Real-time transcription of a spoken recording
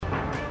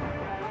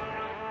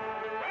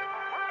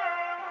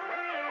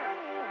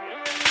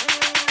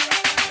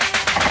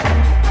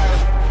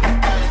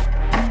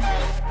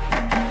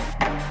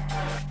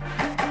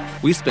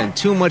We spend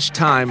too much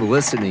time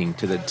listening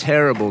to the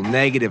terrible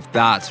negative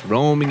thoughts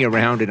roaming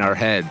around in our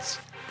heads.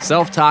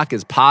 Self-talk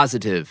is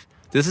positive.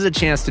 This is a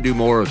chance to do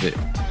more of it.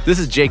 This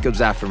is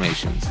Jacob's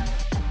Affirmations.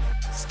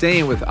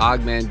 Staying with Og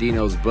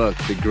Mandino's book,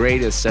 The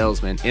Greatest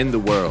Salesman in the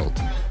World.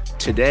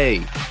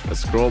 Today, a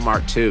scroll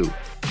mark 2.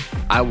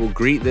 I will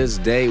greet this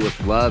day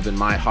with love in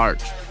my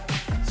heart.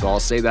 So I'll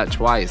say that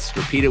twice.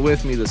 Repeat it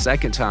with me the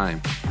second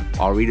time.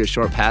 I'll read a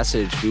short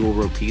passage. We will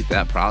repeat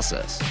that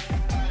process.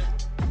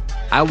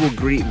 I will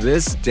greet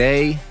this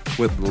day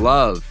with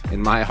love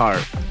in my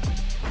heart.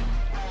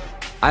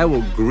 I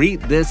will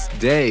greet this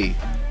day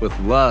with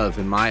love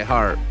in my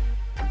heart.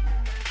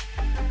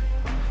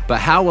 But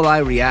how will I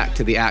react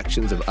to the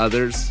actions of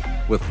others?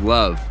 With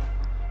love.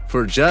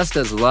 For just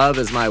as love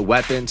is my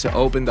weapon to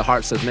open the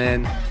hearts of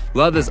men,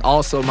 love is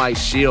also my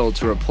shield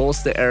to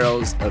repulse the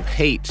arrows of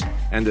hate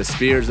and the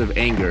spears of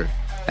anger.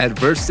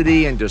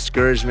 Adversity and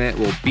discouragement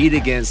will beat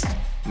against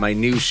my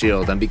new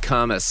shield and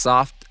become as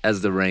soft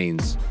as the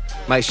reins.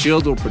 My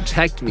shield will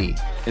protect me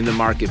in the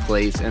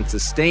marketplace and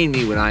sustain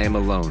me when I am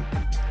alone.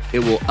 It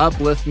will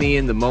uplift me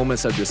in the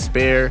moments of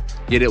despair,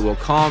 yet it will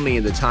calm me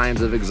in the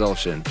times of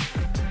exhaustion.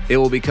 It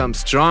will become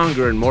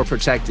stronger and more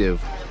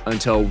protective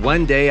until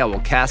one day I will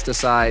cast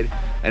aside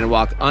and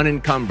walk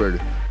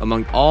unencumbered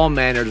among all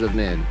manners of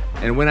men.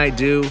 And when I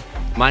do,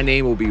 my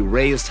name will be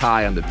raised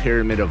high on the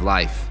pyramid of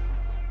life.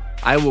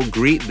 I will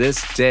greet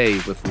this day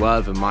with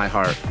love in my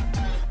heart.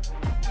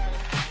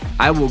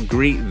 I will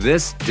greet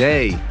this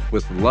day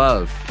with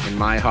love in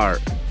my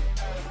heart.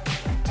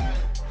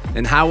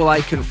 And how will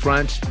I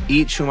confront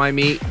each whom I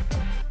meet?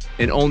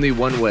 In only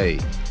one way.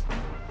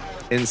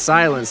 In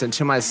silence and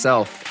to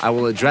myself, I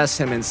will address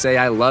him and say,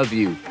 I love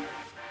you.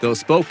 Though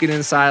spoken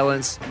in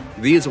silence,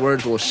 these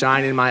words will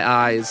shine in my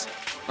eyes,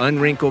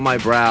 unwrinkle my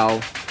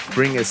brow,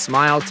 bring a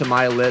smile to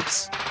my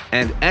lips,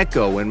 and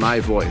echo in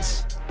my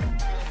voice.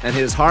 And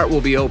his heart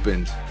will be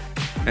opened.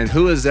 And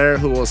who is there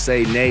who will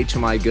say nay to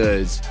my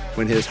goods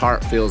when his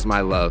heart feels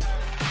my love?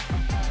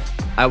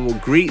 I will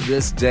greet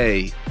this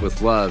day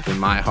with love in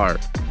my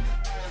heart.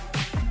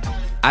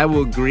 I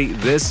will greet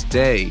this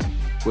day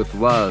with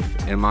love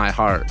in my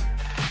heart.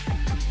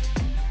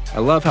 I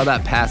love how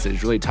that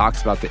passage really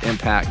talks about the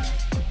impact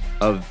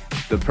of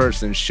the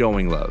person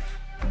showing love.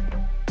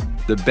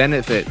 The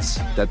benefits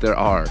that there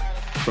are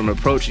from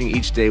approaching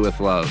each day with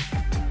love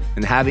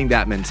and having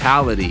that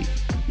mentality,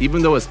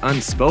 even though it's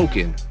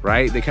unspoken,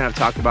 right? They kind of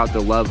talk about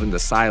the love in the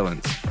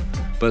silence,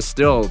 but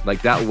still,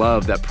 like that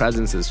love, that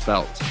presence is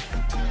felt.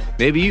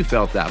 Maybe you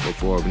felt that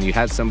before when you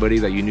had somebody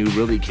that you knew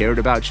really cared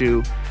about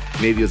you.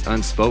 Maybe it was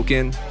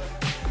unspoken.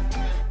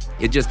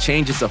 It just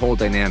changes the whole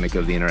dynamic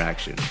of the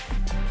interaction.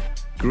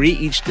 Greet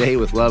each day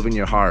with love in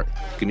your heart.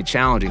 It can be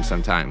challenging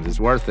sometimes. It's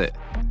worth it.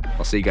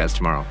 I'll see you guys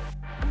tomorrow.